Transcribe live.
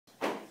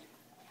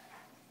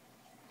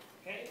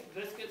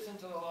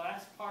into the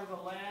last part of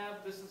the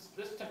lab.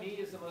 This to me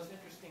is the most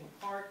interesting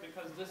part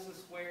because this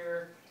is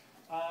where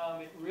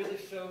it really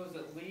shows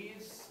that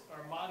leaves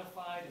are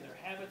modified in their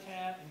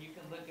habitat, and you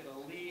can look at a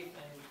leaf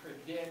and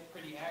predict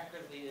pretty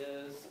accurately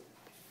is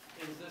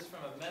this from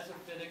a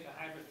mesophytic, a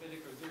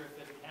hydrophytic, or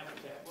xerophytic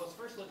habitat? Well, let's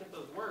first look at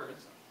those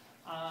words.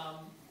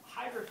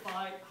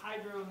 Hydrophyte,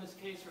 hydro in this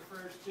case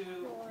refers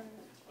to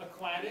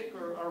aquatic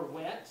or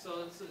wet,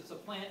 so it's a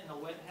plant in a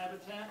wet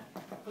habitat.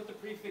 Put the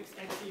prefix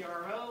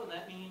xero, and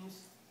that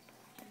means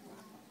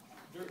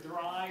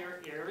dry or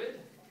arid.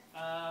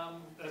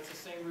 That's the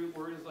same root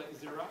word as like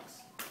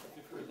Xerox, if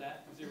you've heard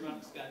that.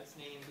 Xerox got its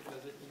name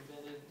because it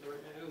invented, or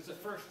it was the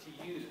first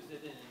to use. They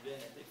didn't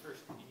invent it, they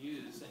first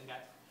used and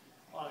got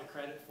a lot of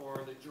credit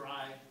for the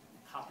dry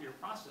copier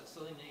process. So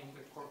they named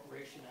their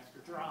corporation after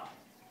dry.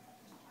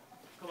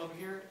 Come over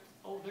here.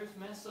 Oh, there's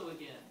meso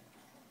again.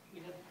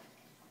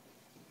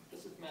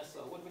 This is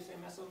meso. What did we say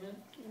meso meant?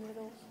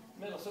 Middle.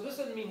 Middle. So this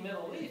doesn't mean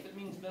middle leaf, it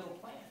means middle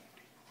plant.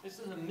 It's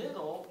in the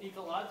middle,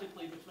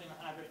 ecologically, between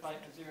a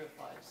hydrophyte and a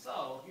xerophyte.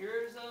 So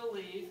here's a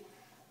leaf.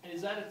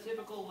 Is that a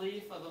typical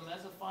leaf of a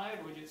mesophyte,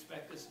 or would you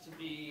expect this to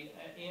be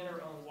in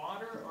or on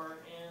water or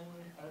in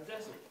a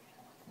desert?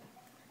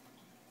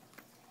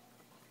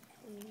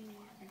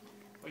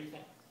 What do you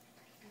think?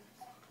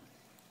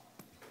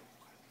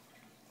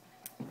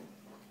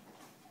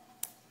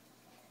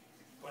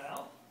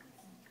 Well,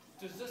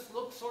 does this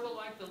look sort of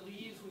like the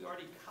leaves we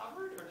already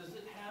covered, or does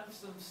it have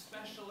some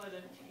special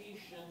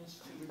adaptations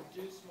to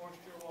reduce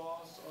moisture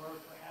loss or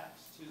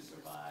perhaps to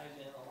survive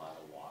in a lot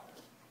of water?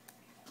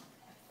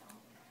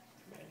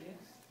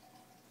 Ideas?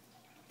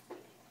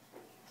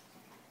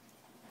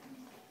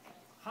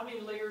 How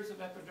many layers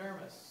of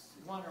epidermis?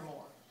 One or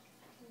more?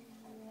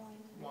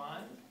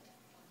 One.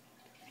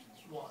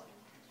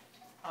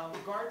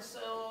 Guard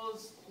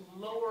cells,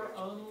 lower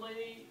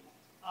only,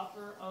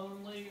 upper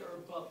only, or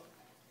both?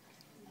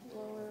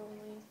 Lower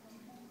only.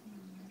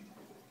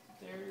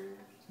 There,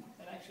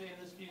 and actually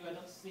in this view I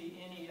don't see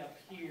any up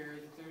here.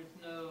 There's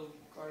no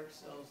guard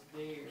cells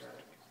there,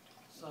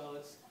 so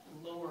it's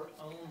lower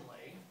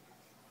only.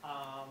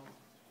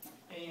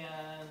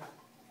 And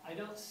I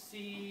don't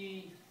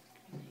see,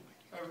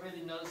 I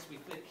really noticed we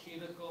thick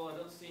cuticle. I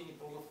don't see any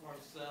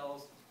bulliform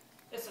cells.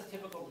 It's a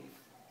typical leaf.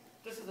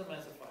 This is a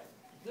mesophyte.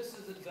 This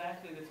is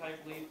exactly the type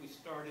leaf we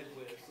started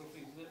with. So if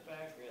we zip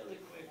back really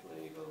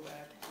quickly, go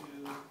back to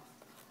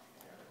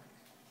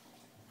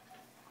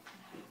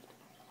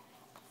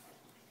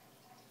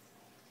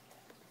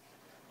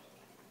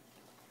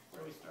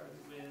where we started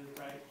with,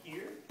 right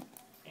here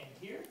and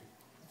here.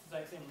 It's the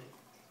exact same leaf.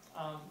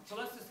 So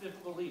that's just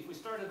typical leaf. We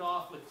started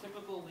off with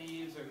typical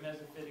leaves or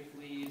mesophytic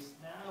leaves.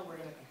 Now we're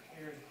going to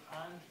compare and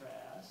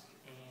contrast,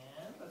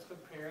 and let's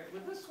compare it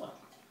with this one.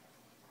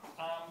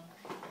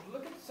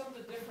 Look at some of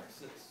the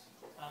differences,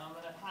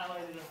 and I've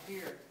highlighted up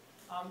here.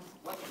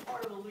 What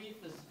part of the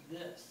leaf is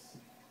this?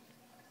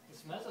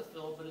 It's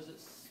mesophyll, but is it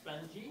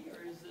spongy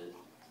or is it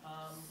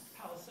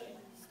palisade?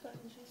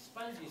 Spongy.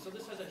 Spongy. So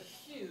this has a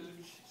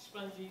huge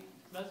spongy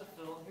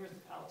mesophyll, and here's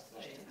the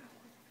palisade.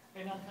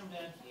 Okay, now come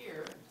down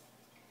here.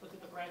 Look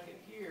at the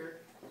bracket here.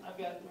 I've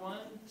got 1,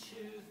 2,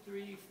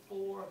 3,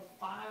 4,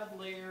 5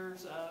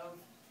 layers of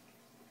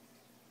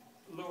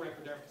lower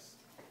epidermis.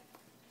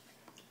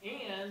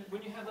 And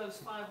when you have those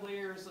 5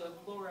 layers of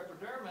lower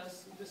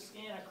epidermis, you just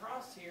scan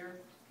across here,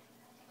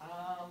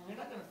 you're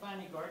not going to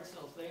find any guard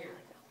cells there.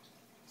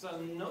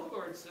 So no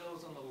guard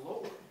cells on the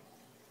lower.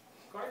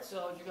 Guard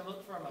cells, you can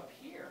look for them up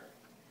here.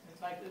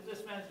 It's like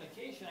this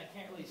magnification, I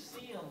can't really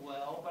see them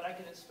well, but I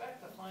can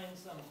expect to find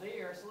some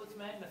there. So let's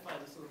magnify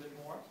this a little bit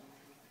more.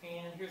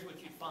 And here's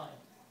what you'd find.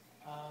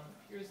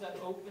 Here's that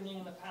opening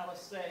in the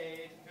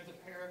palisade. Here's a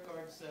pair of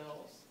guard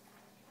cells.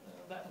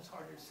 That one's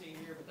harder to see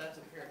here, but that's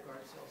a pair of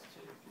guard cells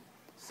too.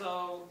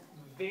 So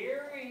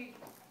very,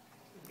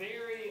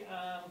 very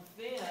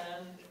thin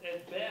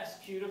at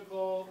best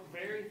cuticle,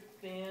 very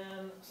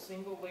thin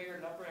single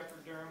layered upper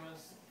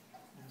epidermis,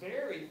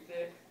 very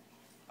thick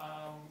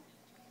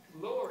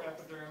lower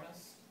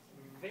epidermis,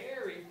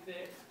 very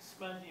thick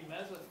spongy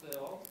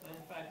mesophyll. And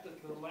in fact,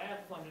 the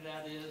lab pointed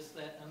out is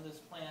that on this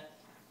plant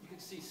you can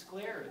see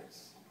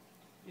sclerids,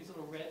 these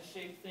little red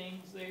shaped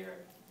things there,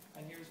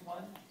 and here's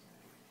one.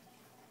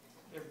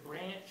 They're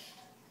branched.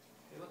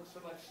 They look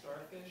so like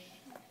starfish,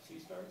 sea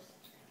stars.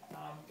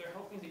 They're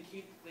hoping to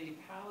keep the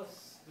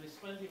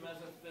spongy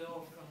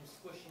mesophyll from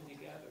squishing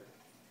together.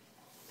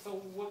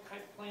 So what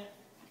type of plant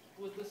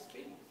would this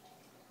be?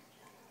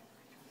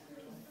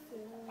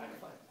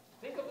 Hydrophyte.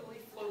 Think of a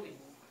leaf floating.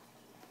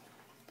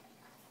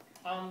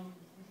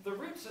 The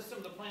root system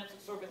of the plant's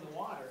absorbing the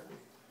water.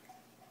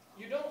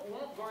 You don't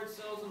want guard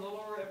cells in the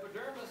lower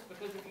epidermis,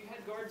 because if you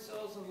had guard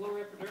cells in the lower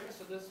epidermis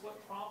of this,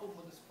 what problem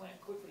would this plant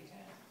quickly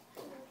have?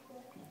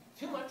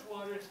 Too much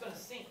water, it's going to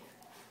sink.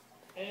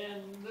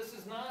 And this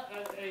is not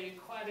an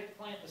aquatic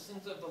plant in the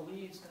sense of the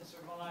leaves can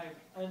survive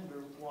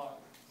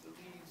underwater. The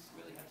leaves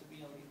really have to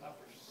be on the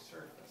upper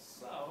surface.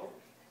 So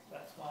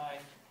that's why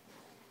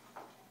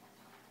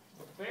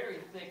the very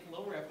thick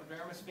lower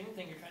epidermis, if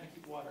anything, you're trying to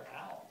keep water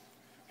out.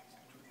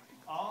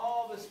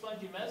 all the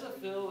spongy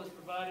mesophyll is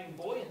providing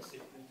buoyancy,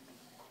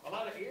 a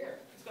lot of air.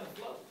 It's going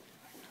to float.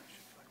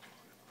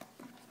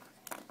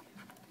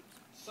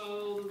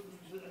 So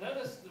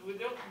notice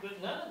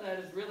none of that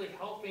is really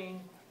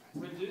helping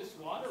reduce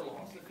water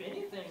loss. If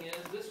anything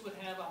is, this would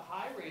have a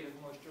high rate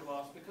of moisture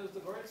loss because the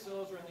guard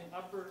cells are in the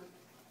upper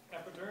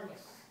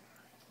epidermis,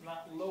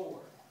 not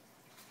lower.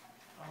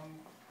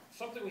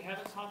 Something we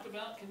haven't talked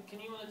about, can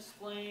you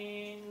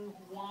explain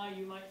why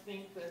you might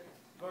think that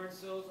guard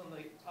cells on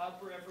the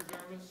upper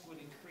epidermis would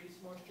increase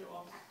moisture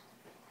loss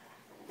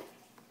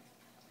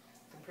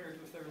compared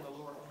to if they're in the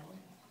lower only?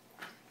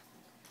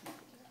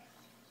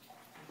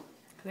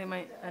 They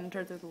might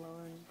enter through the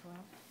lower and go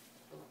out.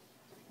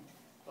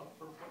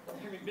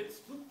 Don't hear me bit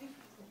spooky.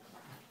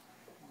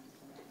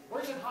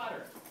 Where's it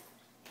hotter?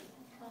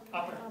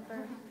 Upper.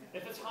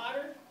 If it's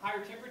hotter,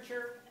 higher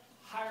temperature,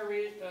 higher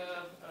rate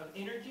of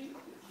energy,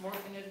 more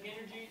kinetic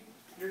energy,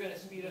 you're going to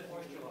speed up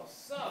moisture loss.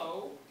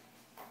 So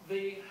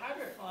the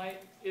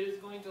hydrophyte is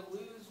going to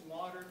lose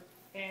water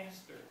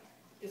faster.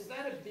 Is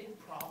that a big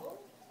problem?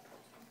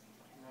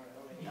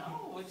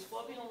 No, it's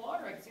floating in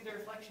water. I can see the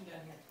reflection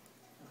down here.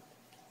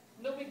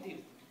 No big deal.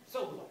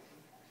 So,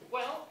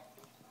 well,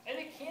 and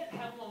it can't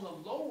have them on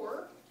the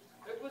lower.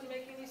 It wouldn't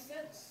make any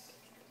sense.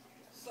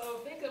 So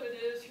think of it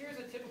as, here's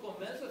a typical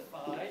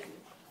mesophyte.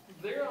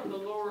 They're on the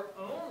lower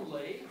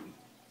only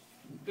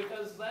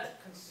because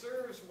that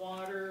conserves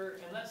water,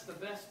 and that's the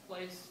best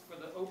place for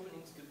the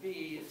openings to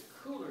be. It's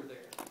cooler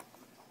there.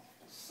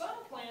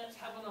 Some plants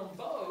have it on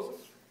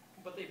both,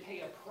 but they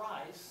pay a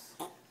price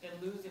in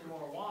losing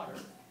more water.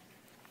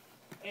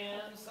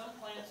 And some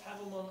plants have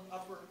them on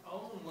upper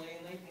only,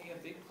 and they pay a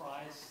big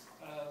price,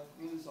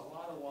 lose a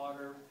lot of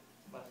water,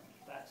 but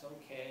that's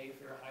okay if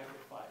you're a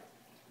hydrophyte.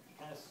 You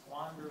kind of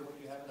squander what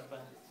you have in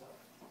abundance of.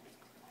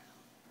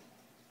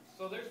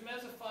 So there's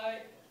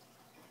mesophyte.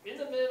 In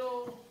the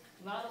middle,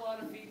 not a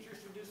lot of features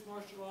to reduce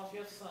moisture loss.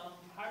 You have some.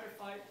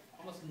 Hydrophyte,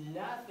 almost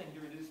nothing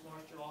to reduce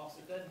moisture loss.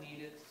 It doesn't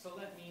need it. So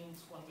that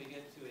means when we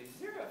get to a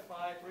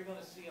xerophyte, we're going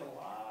to see a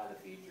lot of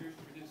features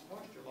to reduce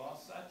moisture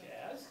loss, such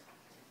as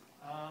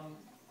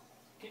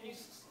can you,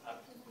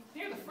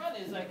 near the front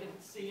is, I can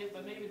see it,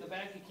 but maybe the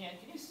back you can't.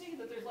 Can you see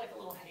that there's like a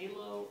little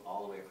halo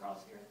all the way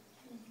across here?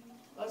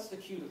 That's the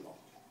cuticle.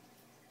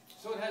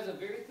 So it has a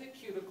very thick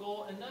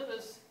cuticle, and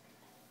notice,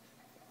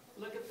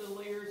 look at the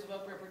layers of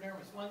upper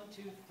epidermis, 1,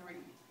 2, 3,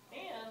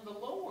 and the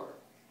lower.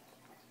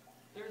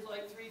 There's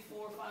like 3,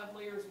 4, 5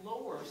 layers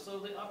lower, so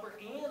the upper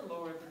and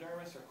lower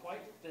epidermis are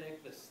quite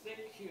thick, this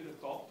thick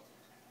cuticle.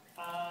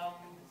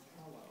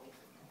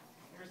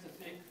 Here's the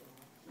thick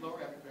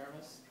lower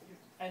epidermis.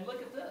 And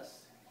look at this.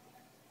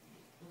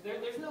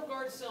 There's no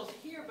guard cells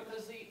here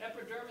because the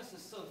epidermis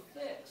is so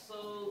thick.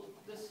 So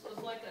this is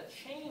like a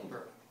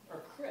chamber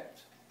or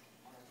crypt.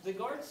 The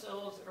guard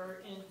cells are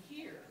in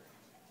here.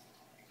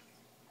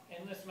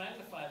 And let's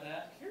magnify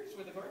that. Here's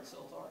where the guard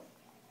cells are.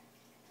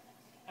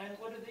 And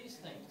what are these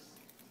things?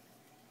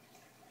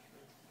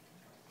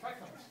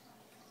 Trichomes.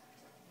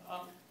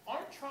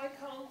 Aren't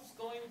trichomes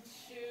going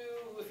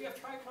to, if you have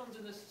trichomes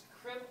in this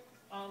crypt,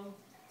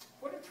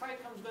 what are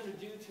trichomes going to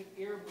do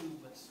to air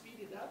movement? Speed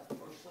it up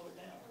or slow it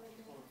down?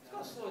 It's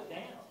going to slow it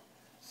down.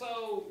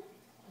 So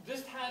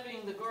just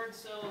having the guard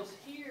cells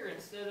here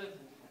instead of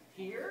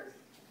here,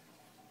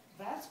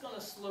 that's going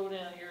to slow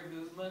down air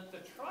movement. The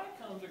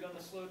trichomes are going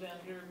to slow down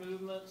air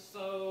movement.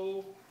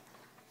 So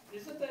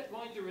isn't that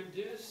going to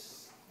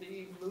reduce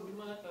the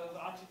movement of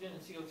oxygen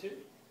and CO2?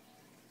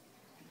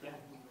 Yeah.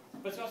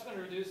 But it's also going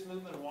to reduce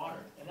movement of water,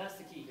 and that's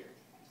the key here.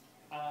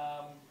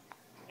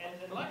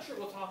 And the lecture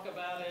we'll talk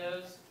about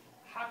is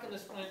how can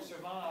this plant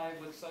survive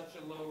with such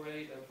a low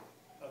rate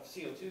of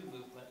CO2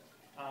 movement?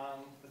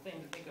 The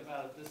thing to think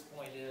about at this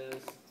point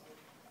is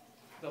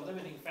the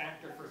limiting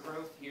factor for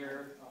growth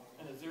here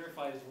in the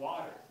xerophyte is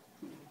water,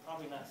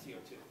 probably not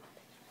CO2.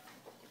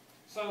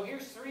 So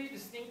here's 3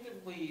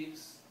 distinctive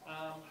leaves,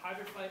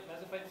 hydrophyte,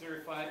 mesophyte,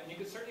 xerophyte, and you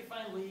can certainly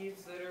find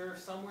leaves that are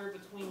somewhere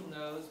between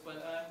those,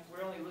 but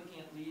we're only looking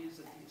at leaves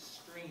at the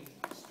extreme.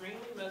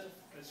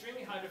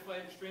 Extremely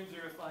hydrophyte, extreme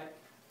xerophyte,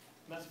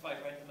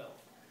 mesophyte right in the middle.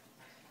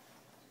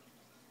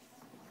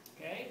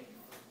 Okay,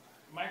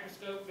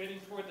 microscope getting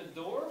toward the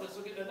door. Let's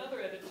look at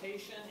another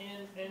adaptation,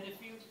 and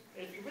if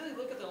you really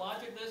look at the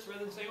logic of this,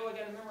 rather than say, oh, I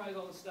got to memorize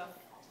all this stuff,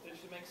 it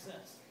should make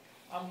sense.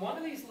 One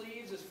of these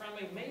leaves is from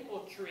a maple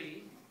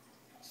tree,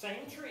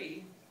 same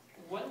tree.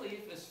 One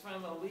leaf is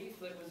from a leaf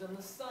that was in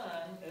the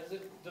sun as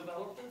it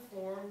developed and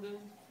formed and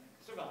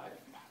survived,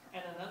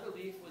 and another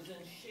leaf was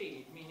in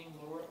shade, meaning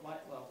lower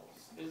light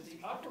levels. Is the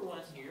upper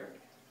one here,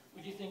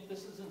 would you think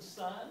this is in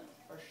sun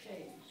or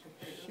shade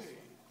compared to this one?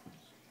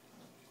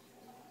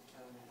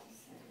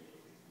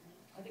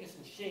 I think it's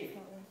in shade.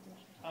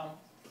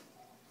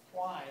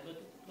 Why? Look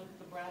at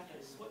the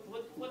brackets.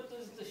 What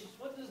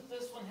does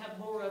this one have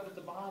more of at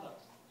the bottom?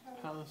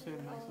 Palisade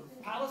has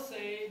a...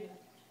 Palisade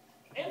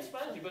and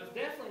spongy, but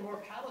definitely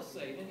more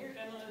palisade. And here,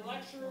 and in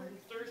lecture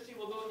Thursday,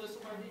 we'll go into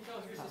some more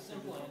detail. Here's a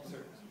simple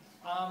answer.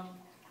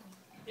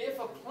 if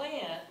a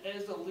plant,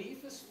 as the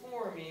leaf is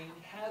forming,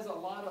 has a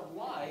lot of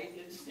light,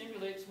 it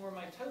stimulates more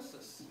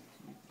mitosis.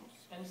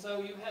 And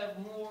so you have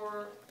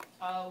more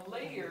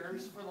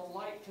layers for the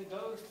light to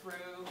go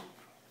through,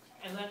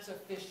 and that's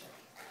efficient.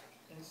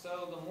 And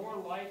so the more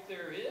light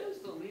there is,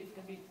 the leaf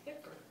can be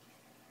thicker.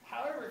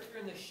 However, if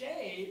you're in the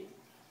shade,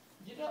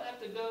 you don't have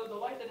to go, the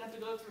light doesn't have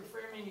to go through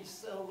very many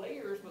cell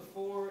layers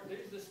before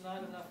there's just not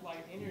enough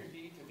light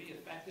energy to be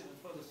effective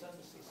in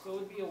photosynthesis. So it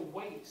would be a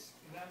waste,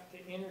 not the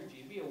energy.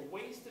 It'd be a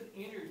waste of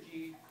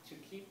energy to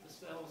keep the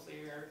cells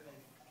there and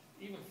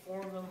even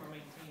form them or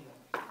maintain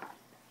them.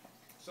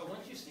 So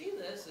once you see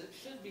this, it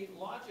should be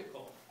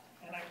logical.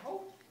 And I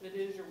hope it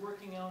is you're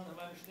working on them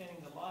understanding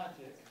the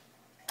logic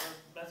of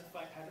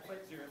mesophyte,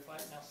 hydrophyte,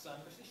 xerophyte, now sun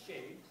versus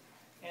shade.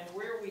 And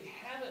where we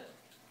haven't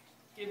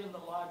given the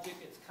logic,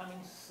 it's coming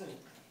soon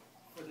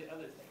for the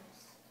other things.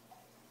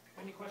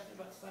 Any questions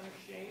about sun or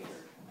shade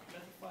or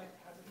mesophyte,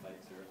 hydrophyte,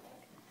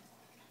 xerophyte?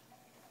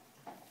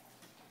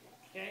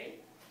 Okay,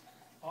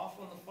 off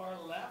on the far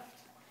left,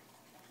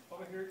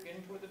 over here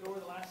getting toward the door,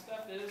 the last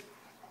step is,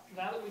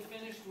 now that we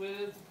finished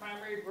with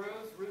primary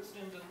growth, root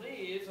stems, and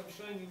leaves, I'm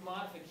showing you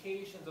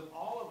modifications of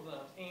all of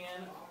them,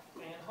 and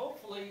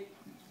hopefully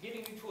getting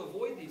you to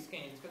avoid these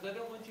games, because I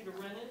don't want you to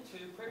run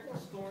into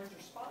prickles, thorns,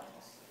 or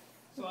spines.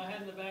 So I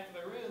had in the back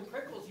of the room,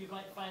 prickles you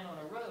might find on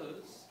a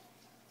rose,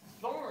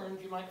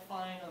 thorns you might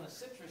find on a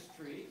citrus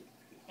tree,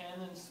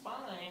 and then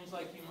spines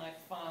like you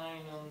might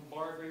find on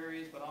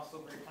barberries, but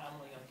also very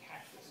commonly on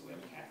cactus. So we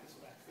have a cactus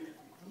back there.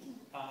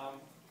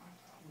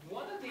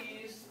 One of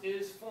these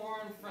is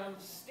formed from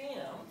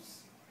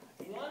stems,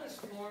 one is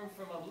formed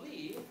from a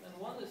leaf, and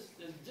one is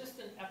just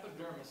an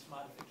epidermis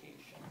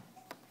modification.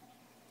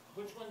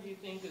 Which one do you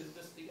think is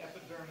just the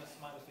epidermis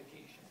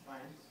modification?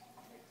 Spines.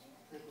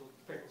 Prickles.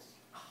 Prickles.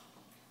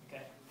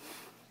 Okay.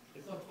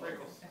 It's not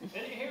prickles. And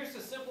here's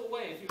the simple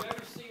way. If you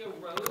ever see a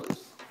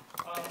rose,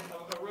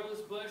 a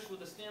rose bush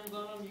with the stems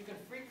on them, you can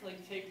frequently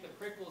take the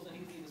prickles and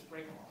easily just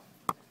break them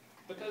off.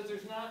 Because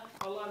there's not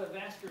a lot of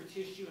vascular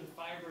tissue and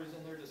fibers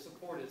in there to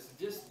support it. It's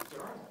just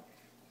dermal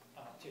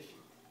tissue.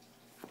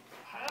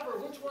 However,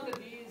 which one of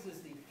these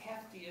is the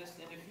heftiest?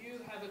 And if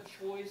you have a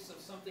choice of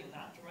something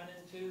not to run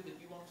into that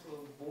you want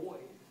to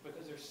avoid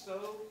because they're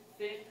so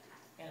thick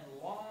and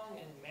long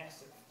and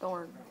massive.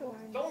 Thorns.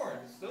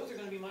 Thorns. Those are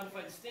going to be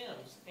modified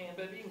stems. And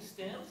by being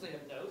stems, they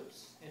have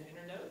nodes and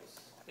internodes.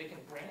 They can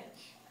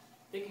branch.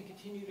 They can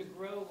continue to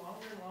grow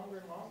longer and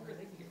longer and longer.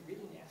 They can get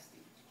really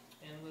nasty.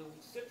 And the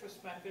citrus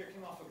back there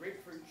came off a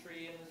grapefruit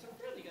tree, and it's a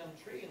fairly young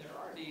tree, and they're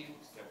already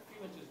a few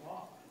inches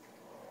long.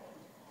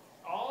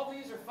 All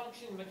these are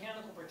functioning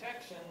mechanical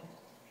protection,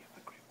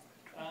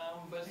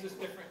 but it's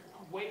just different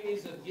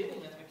ways of getting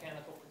that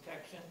mechanical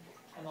protection.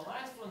 And the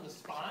last one, the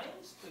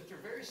spines, which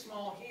are very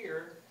small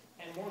here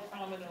and more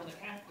common on the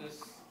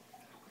cactus,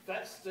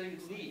 that's the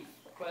leaf.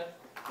 But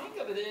think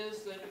of it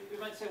as that you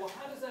might say, well,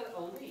 how does that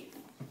a leaf?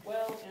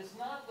 Well, it's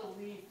not the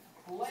leaf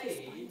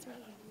blade.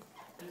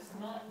 It's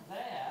not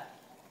that.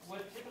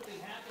 What typically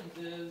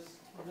happens is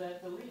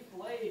that the leaf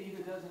blade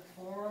either doesn't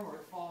form or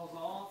it falls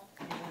off,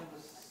 and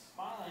the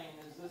spine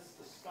is just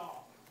the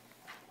stalk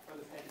or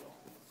the petiole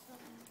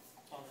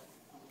on it.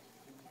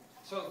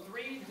 So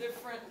 3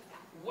 different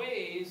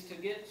ways to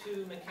get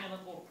to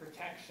mechanical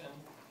protection,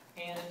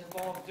 and it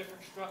involves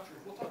different structures.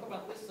 We'll talk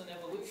about this in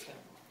evolution.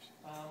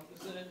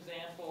 This is an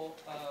example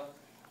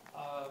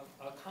of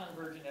a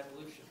convergent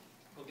evolution.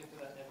 We'll get to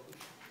that in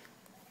evolution.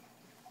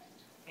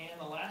 And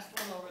the last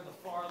one over the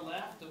far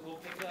left that we'll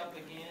pick up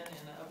again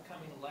in the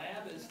upcoming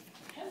lab is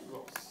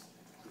tendrils.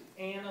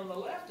 And on the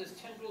left is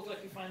tendrils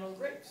like you find on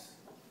grapes.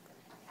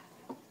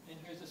 And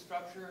here's the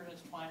structure, and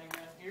it's twining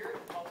around here.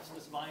 It helps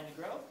this vine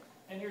to grow.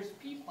 And here's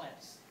pea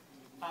plants.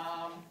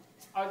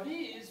 Are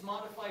these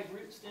modified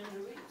root stems or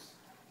leaves?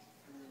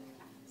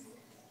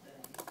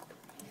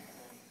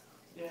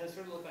 Yeah, they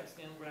sort of look like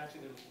stems, but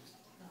actually they're leaves.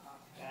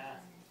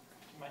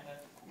 Might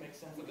not make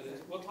sense of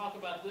it. We'll talk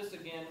about this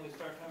again when we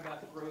start talking about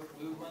the growth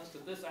movements,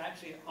 but this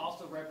actually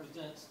also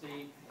represents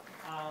the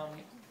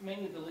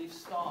mainly the leaf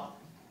stalk.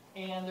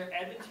 And they're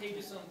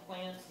advantageous on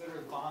plants that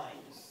are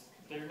vines.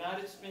 They're not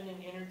expending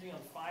energy on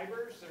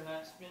fibers. They're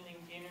not spending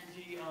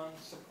energy on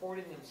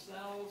supporting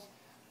themselves.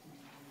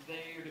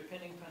 They are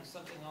depending upon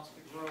something else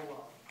to grow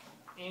on.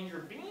 And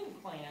your bean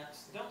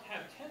plants don't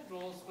have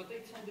tendrils, but they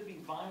tend to be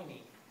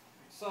viney.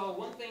 So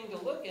one thing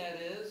to look at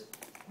is,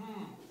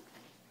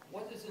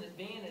 what is an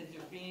advantage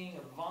of being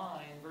a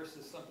vine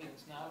versus something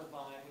that's not a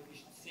vine? What you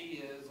should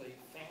see is a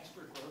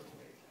faster growth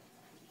rate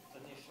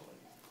initially.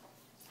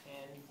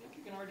 And you think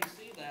you can already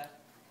see that,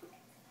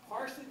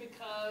 partially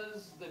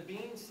because the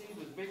bean seed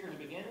was bigger to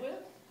begin with,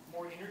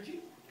 more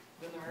energy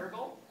than the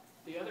marigold.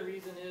 The other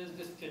reason is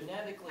just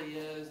genetically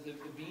is that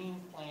the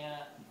bean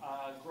plant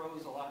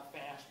grows a lot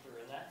faster,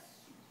 and that's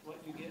what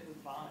you get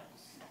with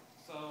vines.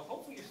 So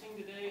hopefully you're seeing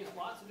today is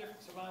lots of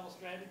different survival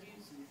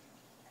strategies.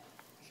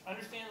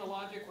 Understand the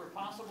logic where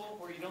possible.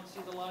 Where you don't see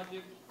the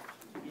logic,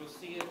 you'll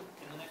see it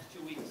in the next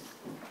 2 weeks.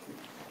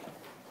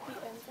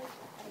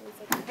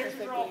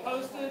 Pictures are all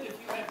posted. If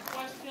you have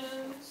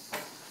questions,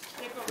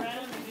 stick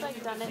around and He's then like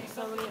you done can it see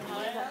so something many in the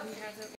times that lab. he hasn't